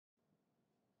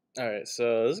Alright,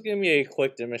 so this is going to be a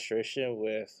quick demonstration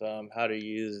with how to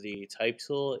use the type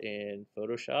tool in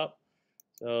Photoshop.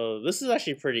 So this is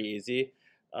actually pretty easy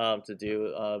to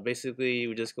do. Basically,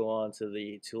 we just go on to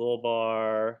the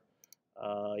toolbar.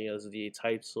 This is the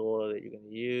type tool that you're going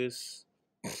to use,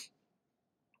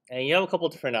 and you have a couple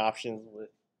different options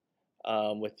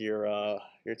with your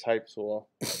type tool.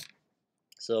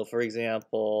 So, for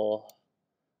example,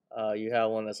 you have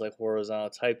one that's like horizontal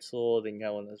type tool, then you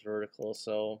have one that's vertical.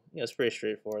 So it's pretty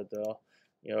straightforward though.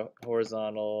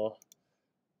 Horizontal,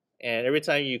 and every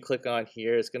time you click on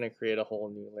here, it's going to create a whole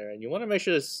new layer. And you want to make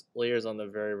sure this layer is on the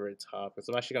very, very top, because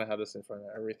I'm actually going to have this in front of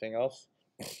everything else.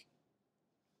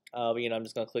 I'm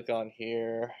just going to click on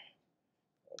here.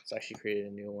 Let's actually create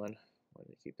a new one. I'm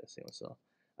going to keep that same one. So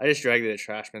I just dragged it in the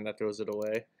trash bin, that throws it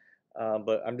away.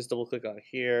 But I'm just double click on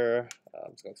here.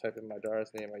 I'm just going to type in my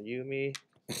daughter's name, Ayumi.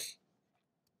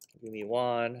 Yumi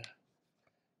one.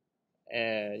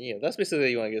 And that's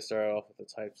basically you want to get started off with the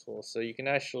type tool. So you can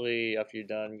actually, after you're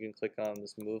done, you can click on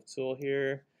this move tool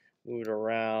here, move it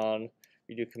around.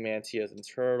 You do Command T as in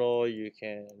turtle. You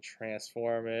can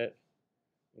transform it.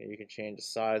 You can change the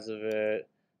size of it.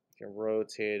 You can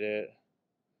rotate it.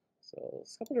 So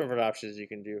there's a couple different options you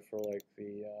can do for like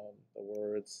the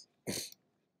words.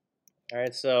 All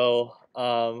right, so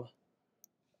I'm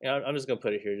just gonna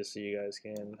put it here just so you guys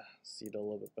can see it a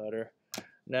little bit better.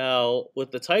 Now, with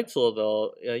the type tool,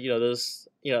 though, there's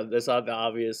the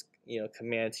obvious,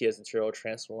 Command T as in turtle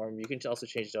transform. You can also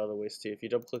change it other ways too. If you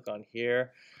double click on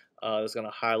here, it's going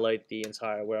to highlight the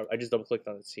entire. Where I just double clicked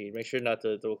on the T. Make sure not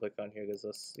to double click on here because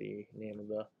that's the name of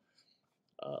the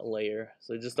layer.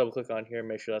 So just double click on here,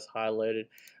 make sure that's highlighted.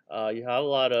 You have a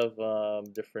lot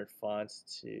of different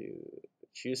fonts to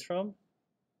choose from.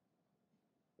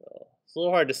 So it's a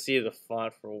little hard to see the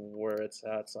font for where it's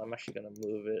at, so I'm actually going to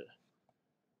move it.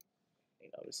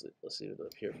 Obviously, let's leave it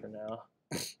up here for now.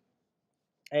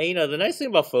 And the nice thing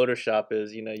about Photoshop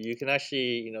is you can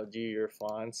actually do your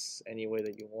fonts any way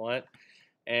that you want,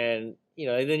 and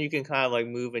and then you can kind of like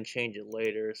move and change it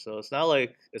later. So it's not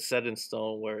like it's set in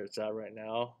stone where it's at right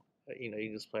now. You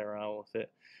can just play around with it.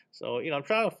 So I'm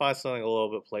trying to find something a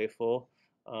little bit playful.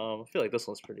 I feel like this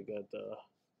one's pretty good.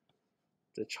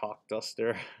 The chalk duster.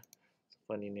 It's a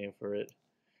funny name for it.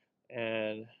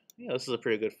 And this is a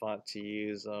pretty good font to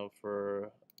use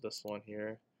for this one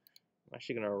here. I'm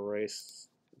actually going to erase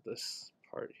this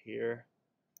part here,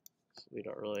 so we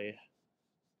don't really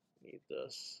need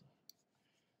this.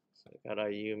 So I got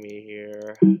Ayumi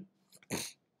here.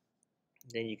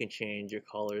 Then you can change your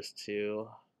colors too.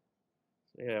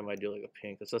 So I might do like a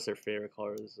pink, because that's their favorite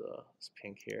color is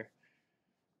pink here.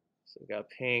 So we got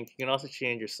pink. You can also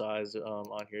change your size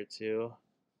on here too.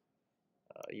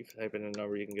 You type in a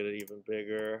number, you can get it even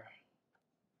bigger.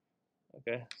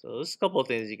 Okay, so there's a couple of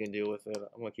things you can do with it.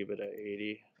 I'm gonna keep it at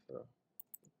 80. So I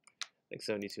think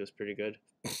 72 is pretty good.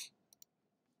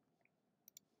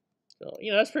 So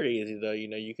that's pretty easy though.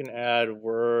 You can add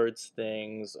words,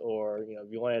 things, or if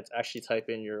you want to actually type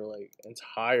in your like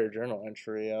entire journal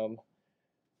entry. Let's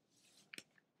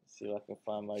see if I can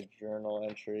find my journal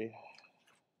entry.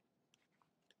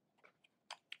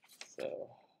 So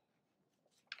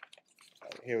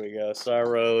here we go. So I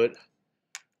wrote,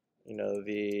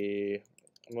 the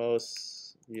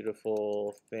most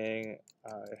beautiful thing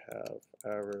I have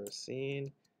ever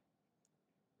seen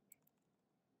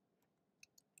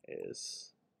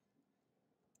is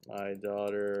my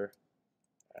daughter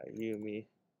Ayumi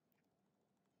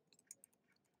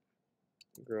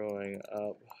growing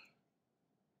up.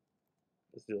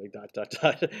 Let's do like dot dot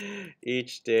dot.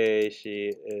 Each day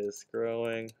she is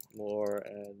growing more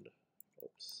and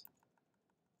oops.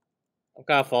 I'm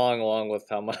kind of following along with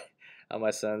how my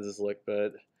sentences look,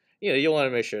 but you want to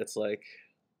make sure it's like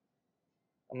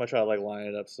I'm gonna try to like line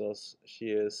it up so she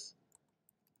is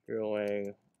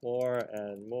growing more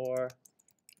and more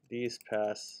these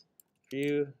past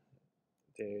few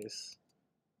days.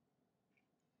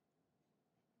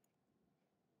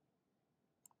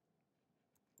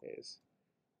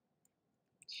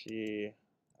 She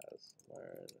has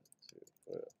learned to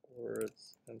put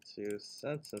words into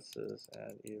sentences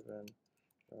and even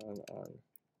run on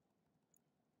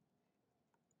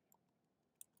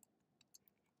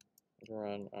her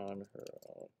own.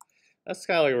 That's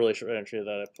kind of like a really short entry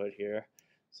that I put here.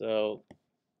 So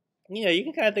you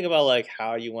can kind of think about like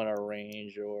how you want to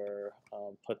arrange or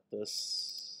put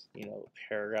this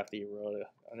paragraph that you wrote.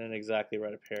 I didn't exactly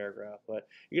write a paragraph, but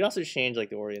you can also change like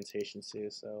the orientation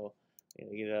too. So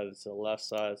you can add it to the left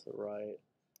side, to the right.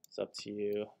 It's up to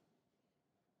you.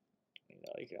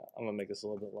 I'm gonna make this a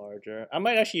little bit larger. I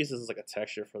might actually use this as like a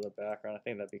texture for the background. I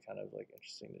think that'd be kind of like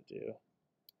interesting to do.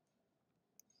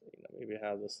 So, maybe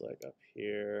have this like up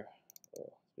here.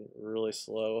 Oh, it's been really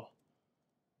slow.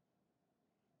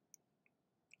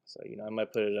 So, I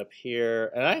might put it up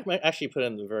here, and I might actually put it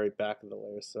in the very back of the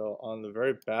layer. So on the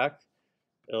very back,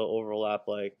 it'll overlap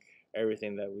like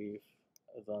everything that we've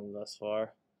done thus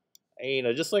far.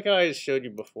 And, just like I showed you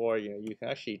before, you can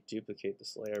actually duplicate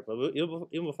this layer. But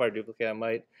even before I duplicate, I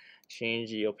might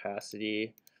change the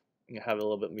opacity, have it a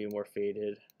little bit more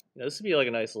faded. This would be like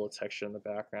a nice little texture in the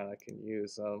background I can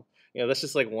use. That's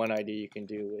just like one idea you can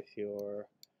do with your,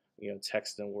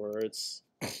 text and words.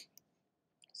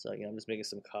 So, I'm just making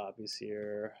some copies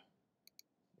here,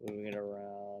 moving it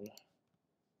around.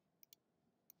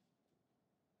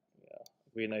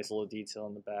 Be a nice little detail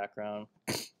in the background.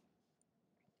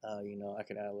 I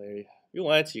can add layer. If you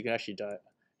wanted to, you can actually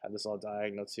have this all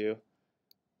diagonal too.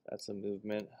 That's a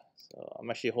movement. So I'm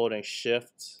actually holding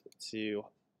Shift to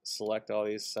select all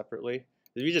these separately.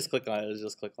 If you just click on it, it'll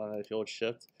just click on it. If you hold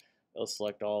Shift, it'll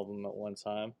select all of them at one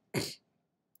time.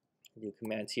 Do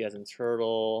Command T as in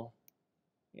turtle.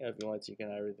 If you want to, you can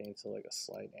add everything to like a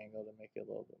slight angle to make it a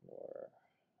little bit more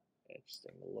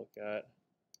interesting to look at.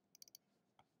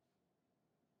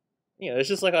 It's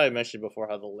just like how I mentioned before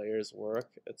how the layers work.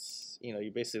 It's,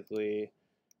 you basically,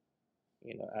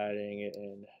 adding it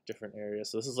in different areas.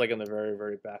 So this is like in the very,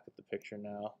 very back of the picture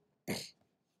now.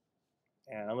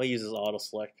 And I'm going to use this auto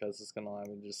select because it's going to allow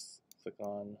me to just click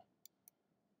on,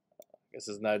 I guess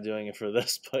it's not doing it for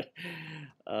this, but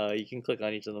you can click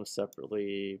on each of them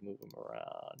separately, move them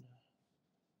around.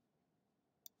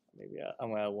 Maybe I'm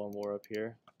going to add one more up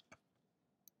here.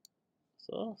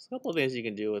 So there's a couple of things you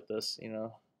can do with this,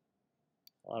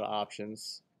 a lot of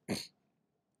options.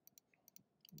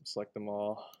 Select them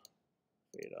all,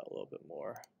 fade out a little bit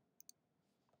more.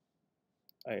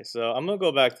 Alright, so I'm going to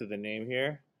go back to the name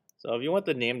here. So if you want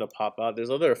the name to pop out,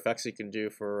 there's other effects you can do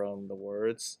for the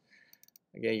words.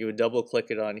 Again, you would double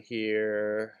click it on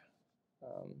here.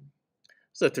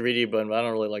 It's a 3D button, but I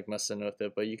don't really like messing with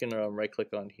it. But you can right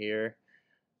click on here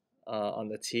on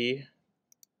the T,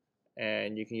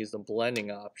 and you can use the blending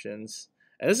options.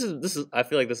 And this is I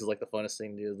feel like this is like the funnest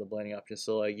thing to do, is the blending options.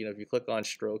 So like, if you click on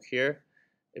stroke here,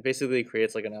 it basically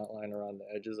creates like an outline around the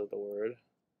edges of the word.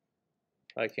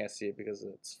 I can't see it because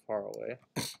it's far away.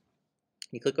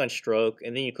 You click on stroke,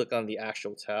 and then you click on the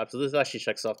actual tab. So this actually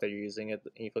checks off that you're using it,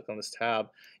 and you click on this tab.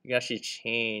 You can actually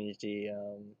change the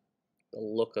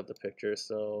look of the picture.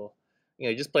 So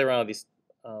you just play around with these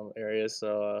areas.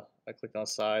 So I clicked on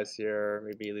size here,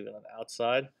 maybe leave it on the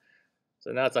outside.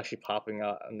 So now it's actually popping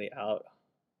out on the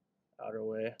outer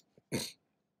way.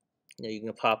 You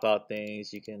can pop out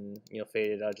things. You can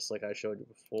fade it out just like I showed you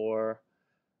before.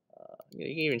 You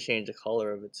can even change the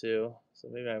color of it too. So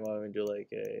maybe I want to do like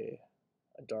a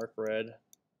dark red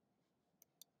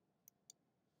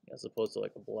as opposed to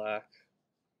like a black.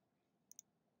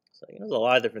 So there's a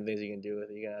lot of different things you can do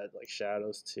with it. You can add like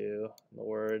shadows too in the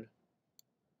word.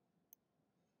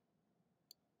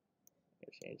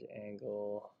 Change the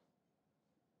angle.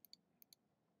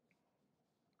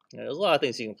 There's a lot of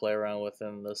things you can play around with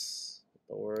in the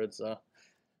words.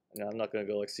 I'm not gonna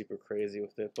go like super crazy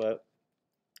with it, but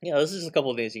this is just a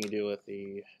couple of things you can do with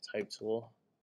the type tool.